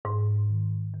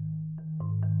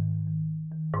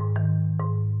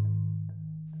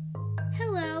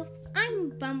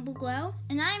Bumbleglow.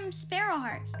 And I'm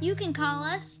Sparrowheart. You can call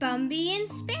us Bumby and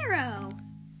Sparrow.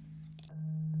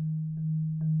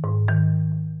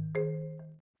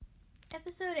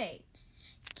 Episode 8.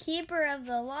 Keeper of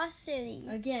the Lost City.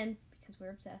 Again, because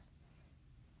we're obsessed.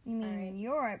 You mean Alright.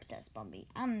 you're obsessed, Bumby.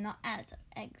 I'm not as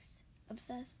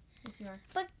obsessed. Yes, you are.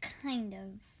 But kind of.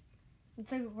 It's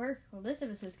like this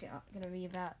episode's gonna be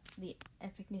about the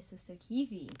epicness of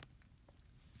Sokeefe.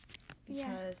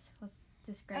 Because let's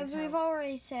describe As we've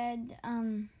already said,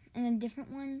 in a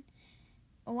different one,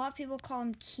 a lot of people call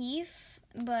him Keefe,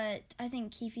 but I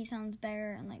think Keefe sounds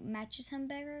better and like matches him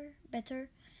better.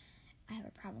 I have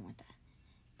a problem with that.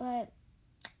 But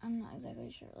I'm not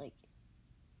exactly sure. Like,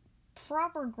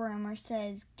 proper grammar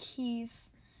says Keefe,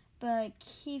 but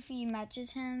Keefe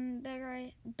matches him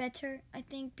better, I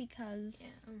think,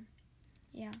 because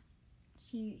yeah.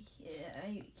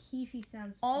 Keefe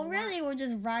sounds Already we're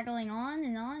just rattling on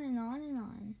and on and on and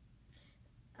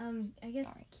on. I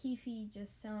guess Keefe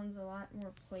just sounds a lot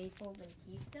more playful than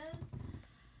Keith does.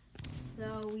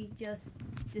 So we just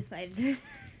decided to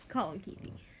call him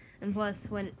Keefe. And plus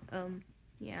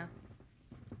yeah,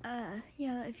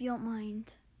 if you don't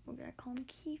mind, we're gonna call him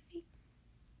Keefe.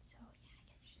 So yeah, I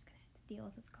guess you're just gonna have to deal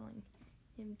with us calling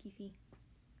him Keefe.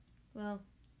 Well,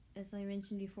 as I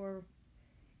mentioned before,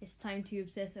 it's time to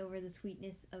obsess over the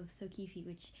sweetness of Sokeefe,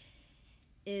 which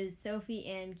is Sophie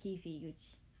and Keefe,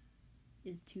 which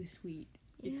is too sweet.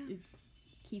 Yeah. It's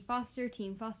Keefe Foster,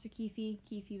 Team Foster Keefe,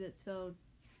 Keefe but spelled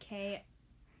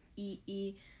Keephie,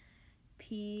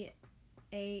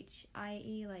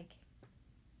 like,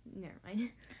 never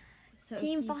mind. So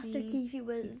Team Foster Keefe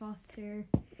was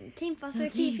Team Foster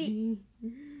Keefe.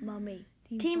 Mommy.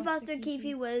 Team Foster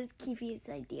Keefe was Keefe's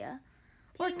idea.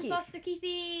 Or Team Keefe. Foster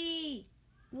Keefe.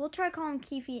 We'll try calling him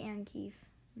Keefe and Keefe.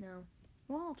 No.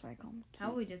 Well, I'll try calling him Keefe. How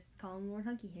about we just call him Lord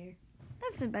Hunky Hair?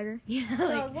 That's better. Yeah.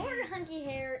 So Lord Hunky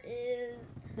Hair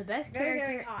is the best very,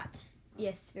 character. very hot.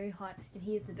 Yes, very hot, and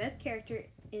he is the best character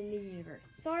in the universe.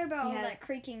 Sorry about all that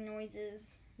creaking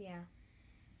noises. Yeah.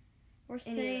 We're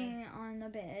sitting on the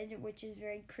bed, which is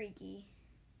very creaky.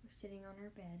 We're sitting on our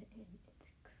bed, and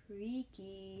it's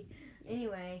creaky.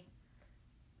 Anyway,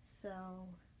 so,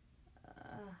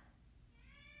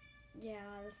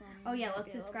 yeah, this one. Oh yeah,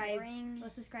 let's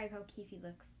describe how Keefe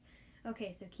looks.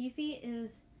 Okay, so Keefe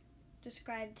is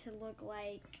described to look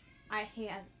like. He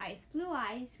has ice blue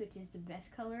eyes, which is the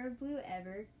best color of blue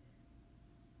ever.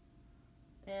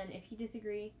 And if you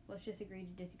disagree, let's just agree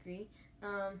to disagree.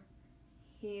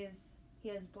 He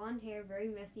has blonde hair, very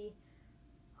messy,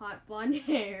 hot blonde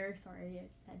hair. Sorry, I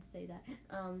just had to say that.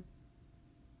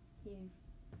 He's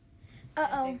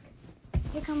Uh-oh.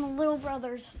 Here come the little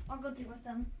brothers. I'll go through with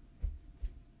them.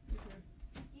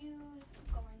 Mm-hmm. You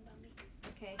go on, Bumby.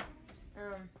 Okay.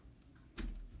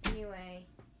 Anyway.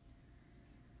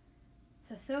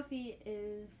 So Sophie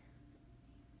is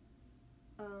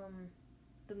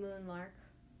the moonlark,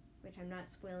 which I'm not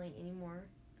spoiling anymore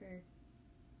for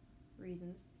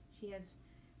reasons. She has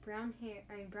brown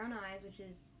eyes, which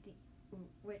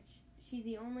she's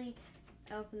the only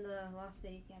elf in the Lost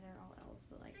City. Yeah, they're all elves,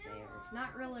 but like they're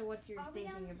not really what you're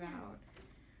thinking about.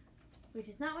 Which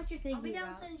is not what you're thinking about. I'll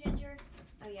be down soon, Ginger.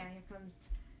 Oh yeah, here comes.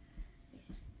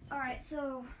 Alright,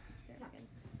 so.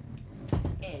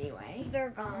 Anyway, they're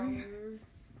gone.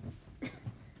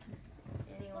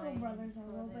 Anyway, little brothers are a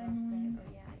little bit annoying.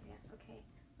 Oh yeah, okay.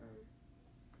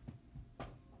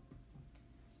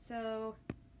 So,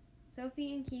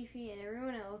 Sophie and Keefe and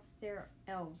everyone else, they're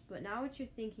elves, but not what you're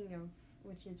thinking of,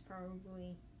 which is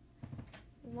probably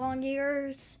long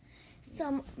ears,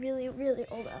 some really, really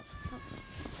old elves.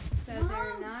 So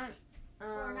they're not.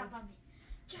 Or not Bumby.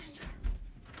 Ginger.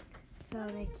 So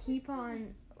they keep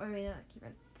on. I mean, not keep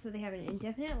on. So they have an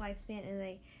indefinite lifespan, and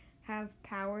they have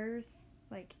powers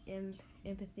like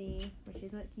empathy, which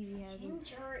is what Keefe has,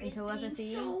 and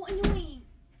telepathy. So annoying.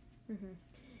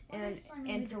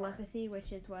 And telepathy,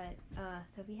 which is what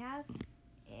Sophie has,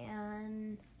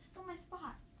 and still my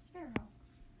spot, Sparrow.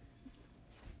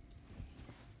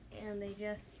 And they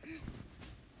just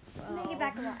make it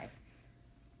back alive.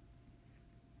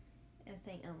 I'm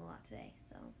saying a lot today,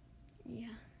 so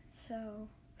yeah. So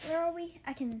where are we?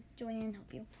 I can join in and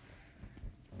help you.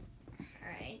 All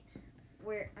right.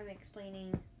 Where I'm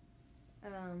explaining,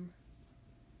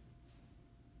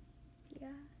 yeah.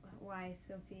 Why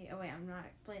Sophie? Oh wait, I'm not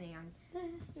explaining. I'm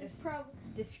This just is probably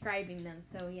describing them.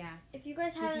 So yeah. If you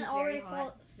guys haven't already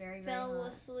fell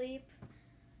asleep,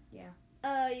 yeah.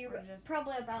 You're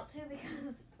probably about to,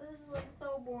 because this is like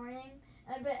so boring.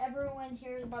 I bet everyone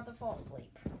here is about to fall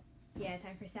asleep. Yeah,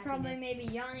 time for sappiness. Probably maybe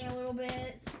yawning a little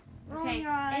bit. Okay.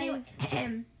 Your eyes.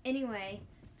 Anyway,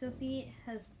 Sophie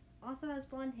has also has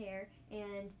blonde hair,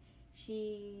 and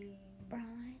she... Brown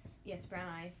eyes. Yes, brown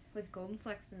eyes with golden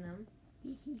flecks in them.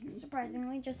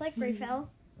 Surprisingly, just like Greyfell.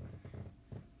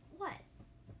 What?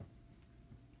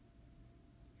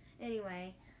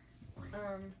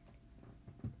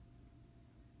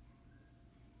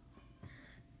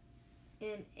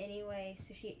 Anyway,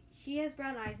 so she has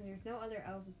brown eyes, and there's no other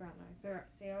elves with brown eyes.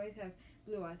 They always have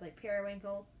blue eyes, like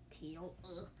periwinkle, teal,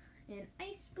 and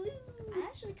ice blue. I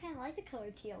actually kind of like the color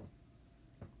teal.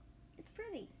 It's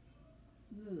pretty.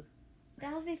 Ugh.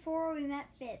 That was before we met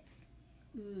Fitz.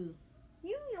 Ugh.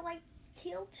 You like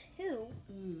teal too.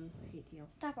 I hate teal.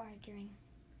 Stop arguing.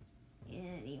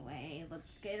 Anyway, let's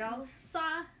get all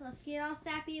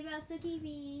sappy about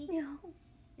Sokeefe. No.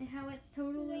 And how it's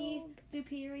totally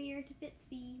superior to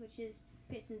Fitzby, which is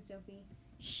Fitz and Sophie.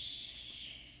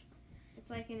 Shh.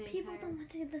 It's like an People entire... don't want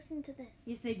to listen to this.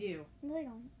 Yes, they do. No, they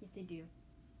don't. Yes, they do.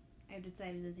 I've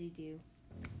decided that they do.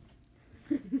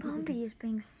 Bumpy is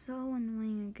being so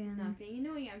annoying again. Not being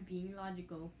annoying, I'm being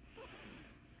logical.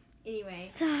 Anyway.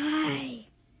 Sigh.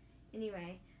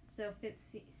 Anyway, so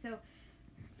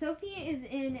Sophie is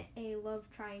in a love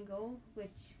triangle with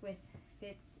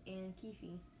Fitz and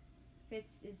Keefe.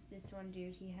 Fitz is this one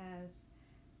dude. He has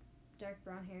dark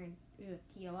brown hair and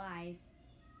teal eyes.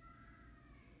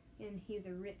 And he's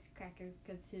a Ritz cracker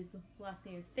because his last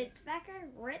name is Fitzbacker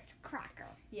Ritz Cracker.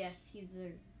 Yes, he's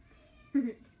a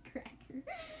Ritz cracker.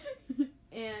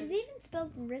 And Is it even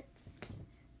spelled Ritz?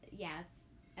 yeah, it's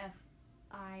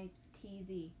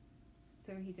F-I-T-Z.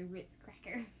 So he's a Ritz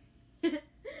cracker.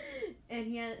 And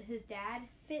he has his dad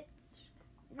Fitz.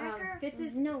 Fitz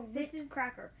is Ritz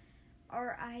Cracker.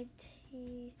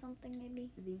 R-I-T something maybe.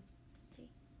 Z. C.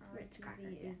 Ritz Cracker.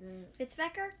 Is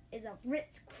Fitzbacker is a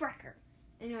Ritz Cracker.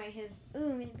 anyway, his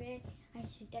Ooh, maybe I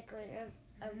should decorate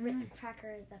a Ritz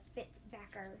Cracker as a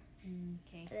Fitzbacker.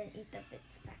 okay. And then eat the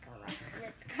Fitzbacker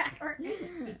Ritz Cracker.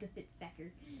 Eat the Fitzbacker.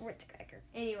 Ritz Cracker.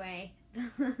 Anyway.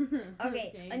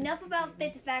 Okay, enough about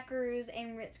Fitzbackers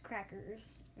and Ritz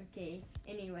Crackers. Okay.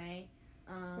 Anyway.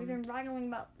 We've been rattling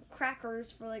about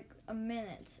crackers for like a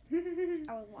minute.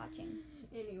 I was watching.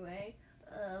 Anyway.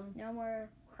 No more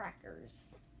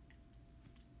crackers.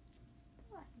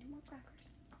 What? No more crackers.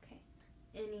 Okay.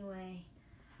 Anyway.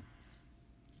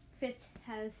 Fitz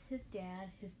has his dad.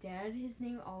 His dad is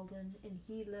named Alden, and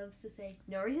he loves to say,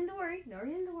 "No reason to worry. No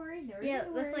reason to worry. No reason Yeah, to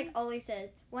worry." that's like all he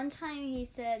says. One time he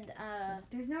said,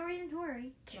 "There's no reason to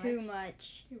worry." too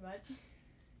much. Too much.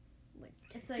 Like,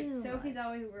 It's like too Sophie's much.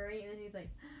 always worrying, and then he's like,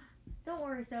 "Don't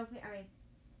worry, Sophie. I mean,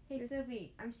 hey,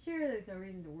 Sophie, I'm sure there's no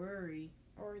reason to worry."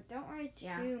 Or don't worry too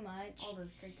Yeah. much. All those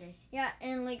great guys. Yeah,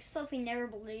 and like Sophie never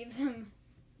believes him.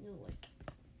 Just like,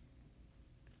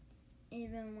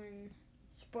 even when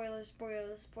spoiler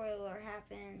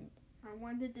happened. I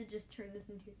wanted to just turn this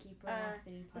into a Keeper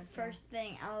City podcast. The first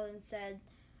thing Alan said,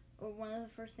 or one of the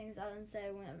first things Alan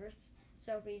said whenever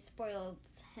Sophie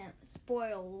spoilers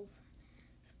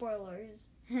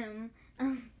him.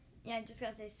 Yeah, I just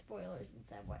gotta say spoilers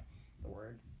instead of what the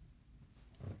word.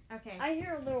 Okay. I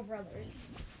hear little brothers.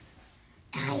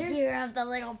 I hear of the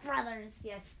little brothers.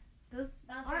 Yes. Those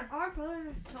That's our brothers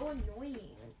are so annoying.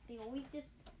 Like, they always just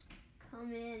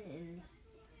come in and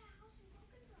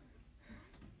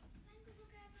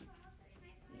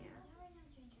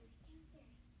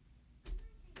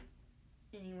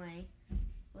anyway,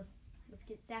 let's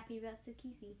get sappy about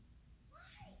Sokeefe.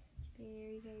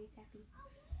 Very, very sappy.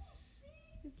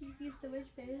 Sokeefe is so much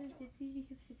better than Fitzby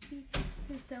because Fitzby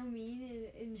is so mean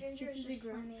and Ginger is Fitzby's just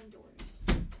a grunt. slamming doors.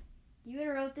 You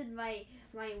interrupted my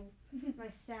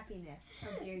sappiness.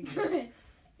 How dare you?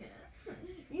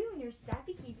 You and your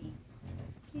sappy Keefy.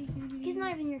 He's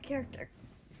not even your character.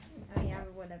 Oh yeah,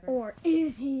 but whatever. Or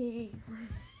is he?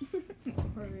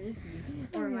 Or is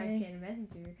he? Or my Shannon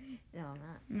Messenger. No, I'm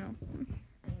not. No.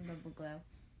 I am Bubble Glow.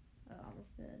 Oh, I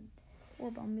almost said. Or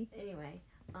Bumby. Anyway,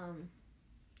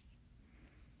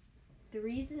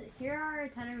 here are a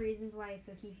ton of reasons why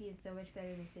Sokeefe is so much better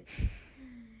than Fitz.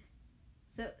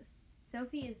 So,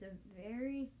 Sophie is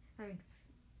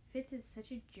Fitz is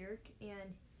such a jerk,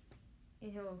 and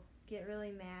he'll get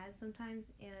really mad sometimes,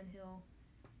 and he'll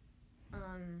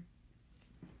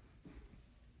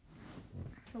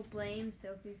blame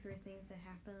Sophie for things that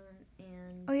happen,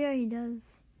 and Oh yeah, he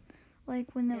does.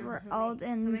 Like whenever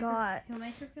Alden got he'll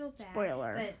make her feel bad.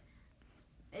 spoiler.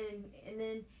 But and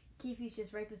then Keefe's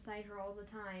just right beside her all the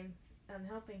time,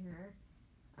 helping her.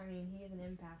 I mean, he is an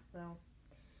empath, so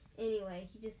anyway,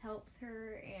 he just helps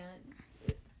her,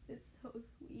 and it's so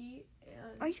sweet.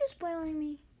 And Are you spoiling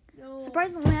me? no,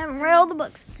 Surprisingly, I haven't read all the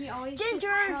books. he always Ginger!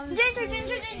 just comes Ginger! in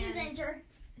and Ginger!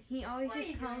 He always What are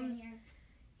just you doing comes. here?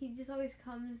 He just always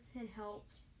comes and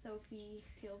helps Sophie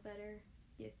feel better.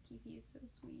 Yes, Keefe is so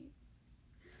sweet.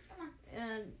 Come on.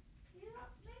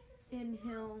 And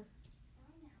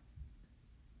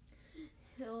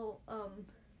he'll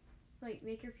like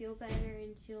make her feel better,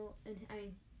 and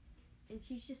and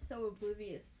she's just so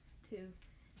oblivious to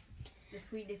the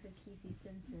sweetness of Keefe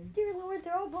Simpson. Dear Lord,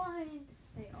 they're all blind.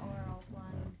 They are all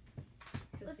blind.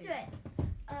 Let's do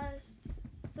it.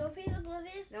 Sophie's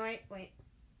oblivious. No, wait.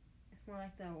 It's more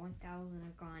like the 1,000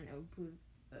 have gone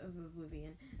of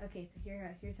oblivion. Okay, so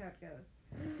here's how it goes.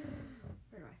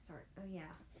 Where do I start? Oh yeah.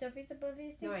 Sophie's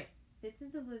oblivious. No wait. Fitz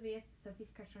is oblivious to Sophie's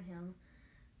crush on him.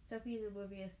 Sophie is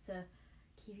oblivious to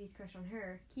Keefe's crush on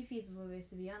her. Keefe is oblivious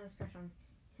to Bianca's crush on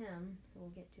him. We'll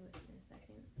get to it in a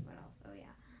second. What else? Oh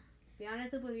yeah.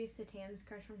 Bianca's oblivious to Tam's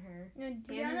crush on her. No,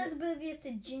 Bianca's oblivious to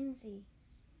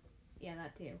Jinzy's. Yeah,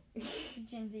 that too.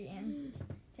 Jinzy and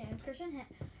Tam's crush on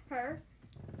her.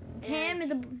 Tam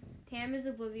is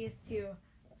oblivious to,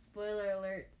 spoiler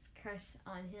alert's crush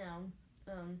on him.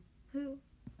 Who?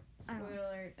 Spoiler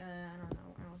alert. I don't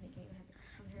know. I don't think anyone has a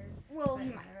crush on her. Well, he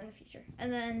might in the future.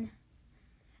 And then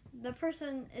the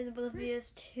person is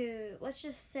oblivious to, let's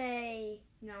just say,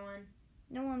 no one.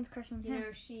 No one's crush on him. You know,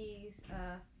 she's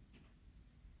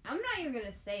I'm not even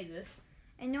gonna say this.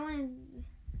 And no one's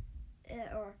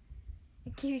or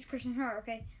Keefe's crush on her.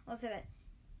 Okay, I'll say that.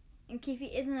 And Keefe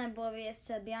isn't oblivious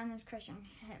to Bianca's crush on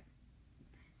him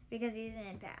because he's an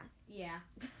empath. Yeah.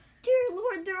 Dear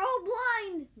Lord, they're all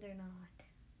blind. They're not.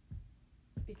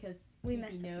 Because we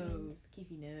Keefe knows.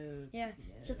 Keefe knows. Yeah, Keefe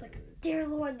knows. it's just like, dear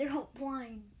Lord, they're all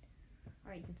blind.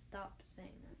 Alright, you can stop saying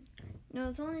that. No,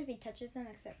 it's only if he touches them,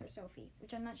 except for Sophie,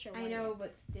 which I'm not sure why. I know,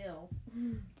 but still.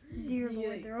 Dear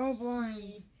Lord, they're all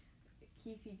blind.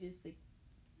 Keefe just like,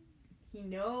 he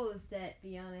knows that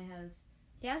Bianca has.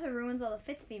 He also ruins all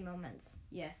the Fitzby moments.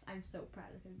 Yes, I'm so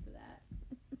proud of him for that.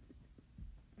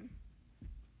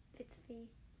 Fitzby.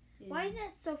 Why is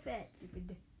that so Fitz?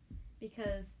 Stupid.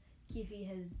 Because Keefe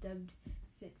has dubbed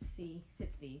Fitzby,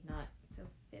 not so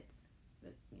Fitz,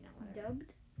 but you know whatever.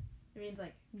 Dubbed? It means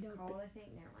like Dubbed. call, I think.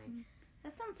 Never mind.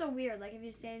 That sounds so weird. Like if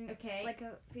you say it Okay. like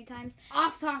a few times.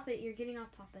 Off topic. You're getting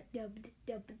off topic. Dubbed.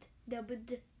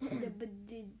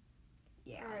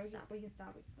 Yeah. Alright, Stop. we can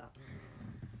stop.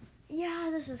 Yeah,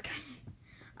 this is kind of.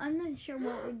 I'm not sure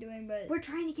what we're doing, but We're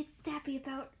trying to get sappy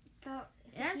about. And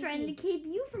I'm trying to keep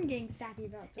you from getting sappy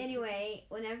about Sophie. Anyway,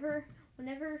 whenever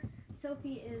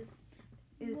Sophie is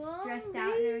stressed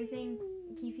out and everything,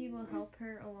 Keefe will help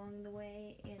her along the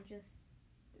way, and just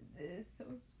is so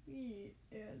sweet,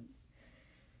 and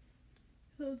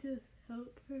he'll just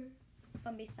help her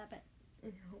Bumby, stop it.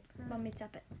 and help her. Bumby,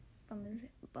 stop it.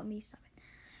 Bumby, stop it.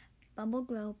 Bumble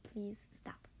Glow, please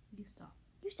stop. You stop.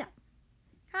 You stop.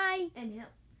 Hi. And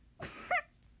he'll.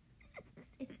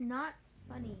 It's not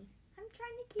funny. I'm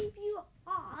trying to keep you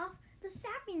off the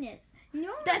sappiness.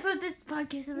 No That's one's what this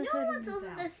podcast episode no one's is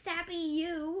listening about. to sappy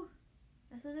you.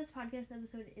 That's what this podcast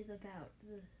episode is about.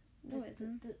 No, it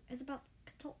isn't. It's about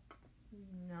talk.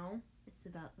 No, it's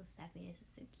about the sappiness of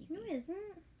Sokeefe. No, it isn't.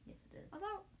 Yes, it is. I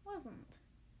thought it wasn't.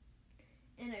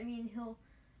 And I mean, he'll.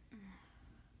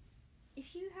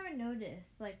 If you haven't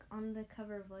noticed, like on the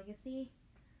cover of Legacy,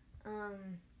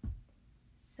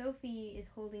 Sophie is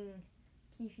holding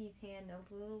Keefe's hand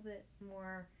a little bit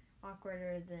more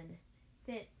awkwarder than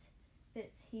Fitz.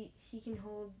 She can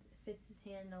hold Fitz's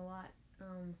hand a lot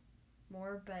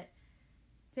more, but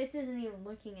Fitz isn't even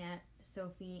looking at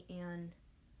Sophie, and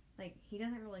like he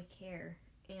doesn't really care.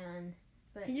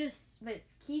 But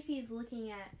Keefe's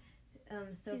looking at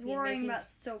Sophie. He's worrying about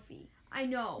Sophie. I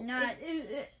know. Not.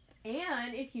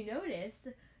 And if you notice,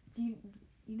 you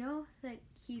know that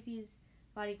Keefe's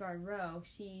bodyguard Ro,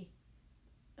 she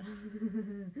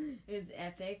is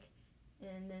epic,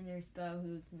 and then there's Bo,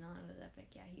 who's not as epic.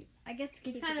 Yeah, I guess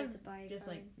he's Keefe kind gets of a bodyguard. just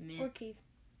like meh. Or Keefe.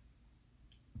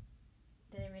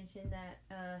 Did I mention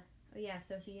that? Oh yeah,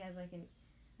 Sophie has like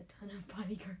a ton of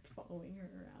bodyguards following her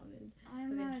around, and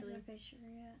I'm not eventually- exactly sure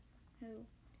yet. Who?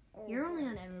 you're only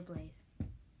on Everblaze.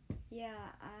 Yeah,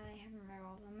 I haven't read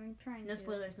all of them. I'm trying No to.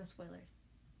 spoilers, no spoilers.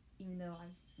 Even though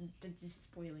I'm just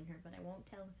spoiling her, but I won't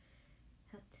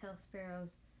tell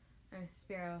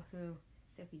Sparrow who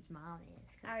Sophie's mom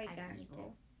is. 'Cause I I'm got evil.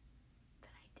 it. But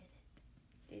I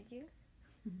did Did you?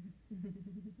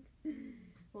 it.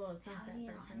 Well, it's not How that do you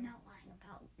know person. I'm not lying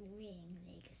about reading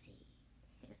Legacy?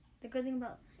 The good thing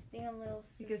about being a little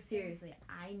sister. Because seriously,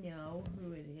 I know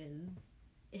who it is,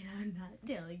 and I'm not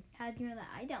telling. How do you know that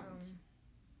I don't?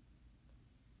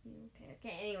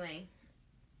 Okay. Anyway,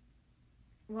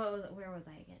 where was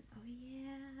I again? Oh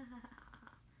yeah.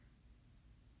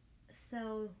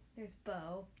 So there's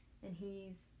Bo, and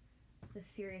he's the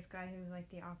serious guy who's like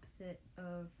the opposite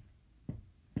of,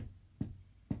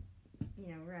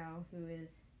 Ro,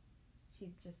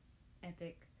 she's just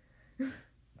epic.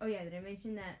 Oh yeah, did I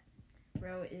mention that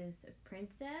Ro is a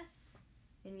princess,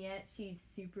 and yet she's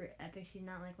super epic. She's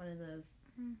not like one of those,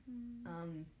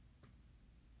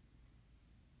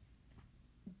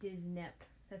 Disney.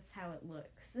 That's how it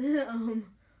looks.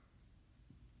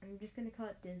 I'm just gonna call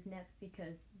it Disney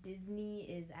because Disney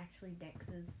is actually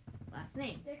Dex's last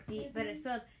name. But it's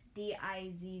spelled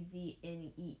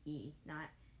Dizzznee, not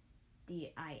Dis.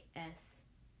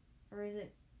 Or is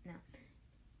it? No.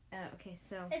 Okay,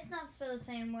 so it's not spelled the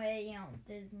same way,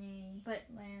 Disney. But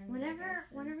land,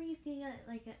 whenever you see it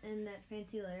in that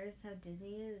fancy letters, how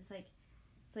Disney is, it's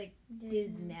like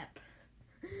Disney.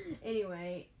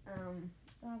 Anyway,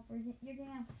 stop. You're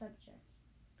gonna have subjects.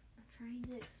 I'm trying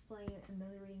to explain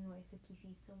another reason why Sokeefe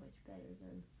is so much better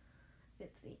than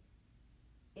Bitsy.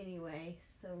 Anyway,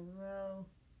 so Ro,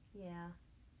 yeah,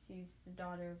 she's the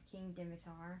daughter of King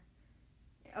Dimitar.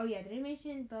 Oh yeah, did I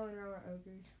mention Bo and Ro are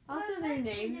ogres? Also, their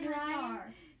names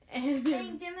rhyme.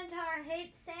 King Dimitar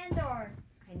hates Sandor.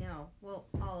 I know. Well,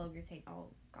 all ogres hate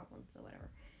all goblins, so whatever.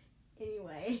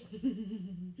 Anyway,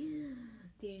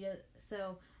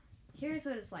 so here's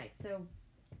what it's like. So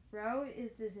Ro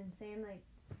is this insane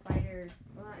fighter.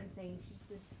 Well, not insane. She's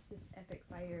this epic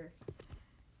fighter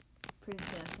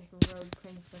princess, like a rogue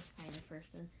princess kind of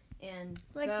person. And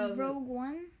like Bo, Rogue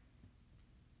One.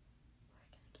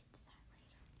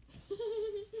 We're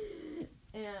gonna get to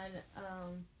that later. And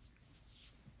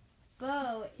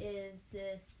Bo is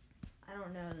this, I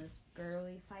don't know, this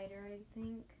girly fighter, I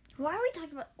think. Why are we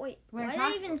talking about? Wait, why did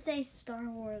I even say Star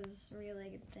Wars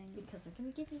related things? Because we're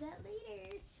gonna get to that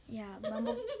later. Yeah,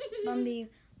 Bumby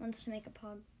wants to make a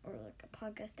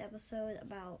podcast episode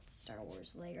about Star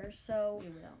Wars later, so We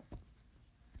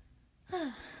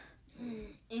will.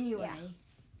 Anyway, yeah.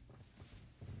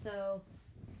 So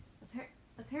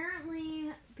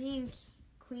apparently being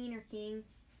queen or king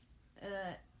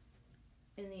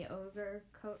in the ogre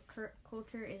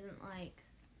culture isn't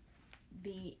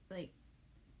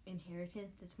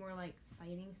inheritance. It's more like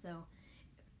fighting. So,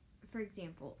 for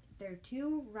example, there are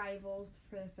two rivals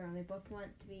for the throne. They both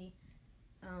want to be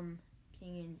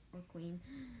king or queen.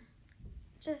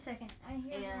 Just a second. I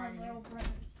hear more little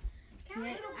brothers.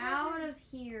 Get out of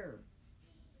here!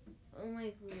 Oh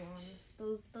my goodness,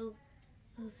 those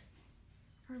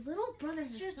our little brothers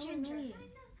are Just so ginger. annoying.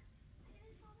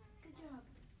 Good job.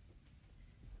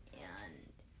 And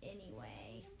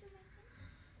anyway,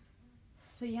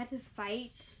 so you have to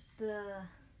fight the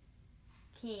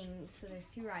king. So there's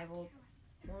two rivals.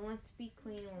 One wants to be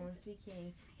queen, one wants to be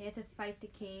king. They have to fight the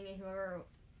king, and whoever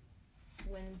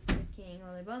wins the king,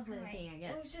 well, they both win the king, I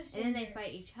guess. And then they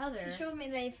fight each other. She showed me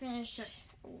they finished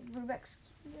Rubik's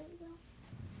Cube. There we go.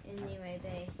 Anyway,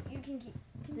 you can keep.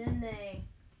 Then they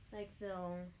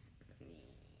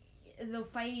they'll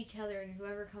fight each other, and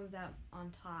whoever comes out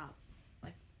on top,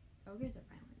 ogres are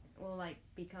violent, will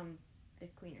become the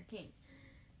queen or king.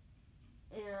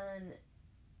 And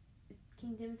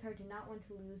King Dimitar did not want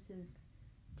to lose his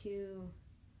two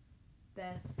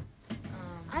best.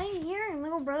 I'm hearing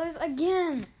little brothers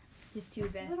again. His two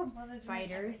best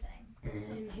fighters,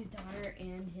 his daughter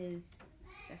and his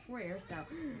best warrior. So,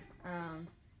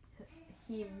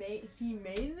 he made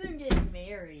them get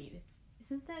married.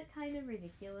 Isn't that kind of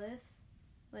ridiculous?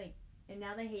 And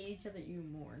now they hate each other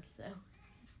even more. So,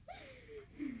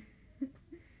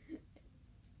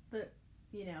 but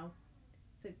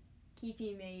so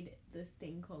Sokeefe made this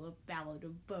thing called a Ballad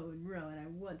of Bo and Ro, and I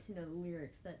want to know the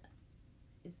lyrics, but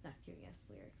it's not giving us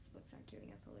lyrics. The book's not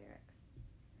giving us the lyrics.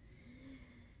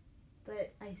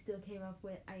 But I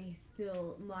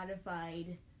still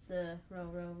modified the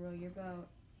row your boat.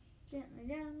 Gently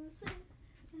down the sea.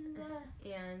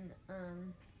 And,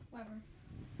 Whatever.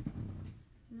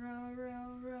 Row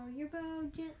your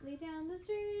boat gently down the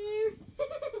stream.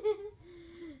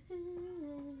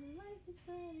 Life is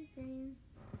full of dreams.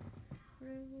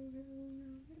 Row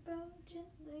your boat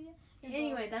gently down.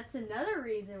 Anyway, that's another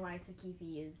reason why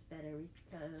Sokeefe is better,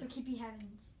 because Sokeefe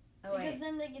happens. Oh, because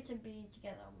then they get to be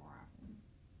together more often.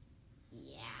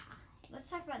 Yeah. Let's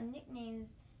talk about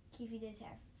nicknames Sokeefe did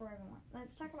have for everyone.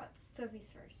 Let's talk about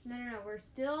Sophie's first. No, we're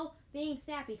still being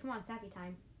sappy. Come on, sappy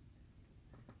time.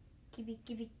 Give it.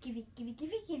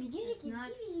 It's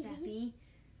not sappy.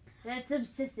 That's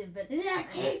obsessive, but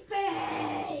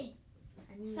Sokeefe!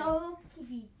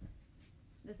 Sokeefe.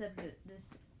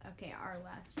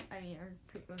 Our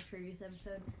most previous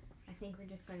episode, I think we're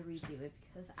just going to redo it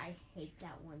because I hate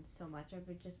that one so much. I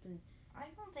don't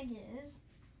think it is.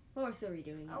 Well, we're still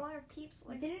redoing it. A lot of peeps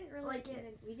We didn't really like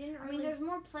it. We didn't I really. mean, there's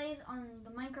more plays on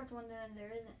the Minecraft one than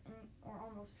there isn't, or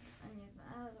almost any of the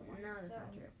other ones. No, that's so.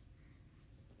 not true.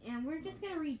 And we're just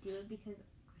gonna redo it because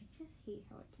I just hate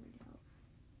how it turned out.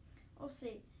 We'll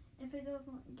see. If it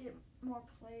doesn't get more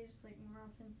plays, like more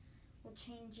often, we'll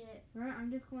change it. Right, I'm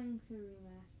just going to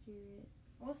remaster it.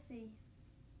 We'll see.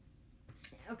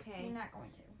 Okay. We're not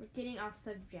going to. We're getting off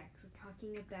subject. We're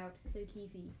talking about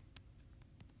Sokeefe.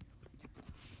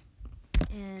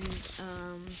 And,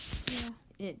 Yeah.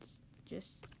 it's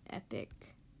just epic.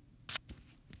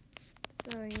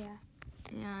 So, yeah.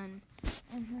 And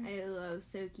I love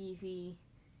Sokeefe.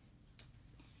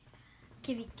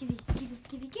 Kiwi, kiwi, kiwi,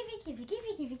 kiwi, kiwi, kiwi, kiwi,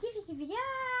 kiwi, kiwi, kiwi,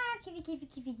 yeah! Kiwi, kiwi,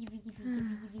 kiwi, kiwi, kiwi, kiwi,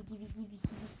 kiwi, kiwi, kiwi,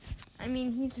 kiwi. I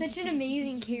mean, he's such an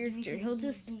amazing character. He'll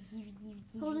just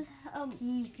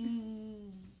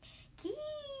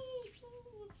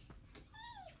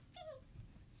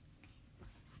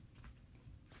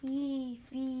Kiwi.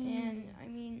 And I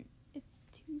mean, it's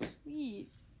too sweet.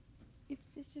 It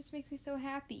just makes me so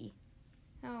happy.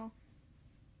 How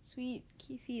sweet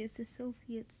Keefe is to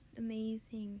Sophie. It's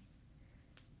amazing.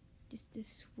 Just the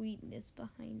sweetness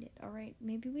behind it. Alright,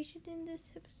 maybe we should end this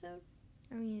episode.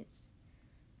 I mean, it's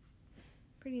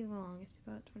pretty long. It's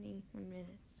about 21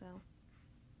 minutes, so.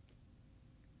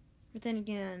 But then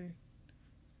again,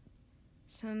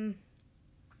 some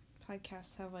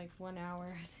podcasts have like 1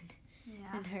 hour as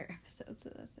an entire episode, so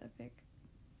that's epic.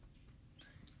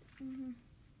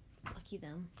 Lucky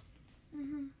them.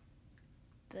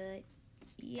 But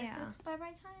yeah. Guess that's bye-bye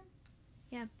time.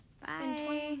 Yeah. It's been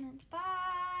 20 minutes. Bye.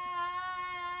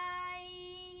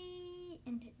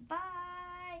 And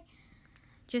bye.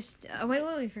 Just wait,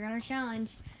 we forgot our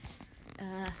challenge.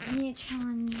 I need a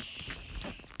challenge.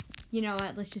 You know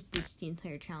what? Let's just ditch the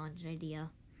entire challenge idea.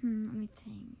 Let me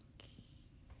think.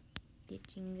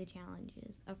 Ditching the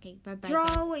challenges. Okay, bye-bye. Draw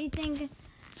guys. what you think.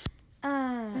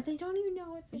 But they don't even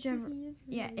know what Whichever- Sokeefe is.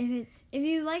 Yeah, if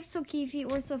you like Sokeefe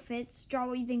or Sofits, draw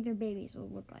what you think their babies will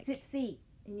look like. Fitz feet.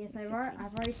 And yes, I've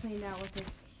already planned out what the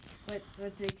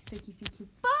Sokeefe keep.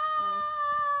 Bye.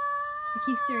 The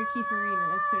Keefster and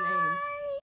Keeferina. That's their names.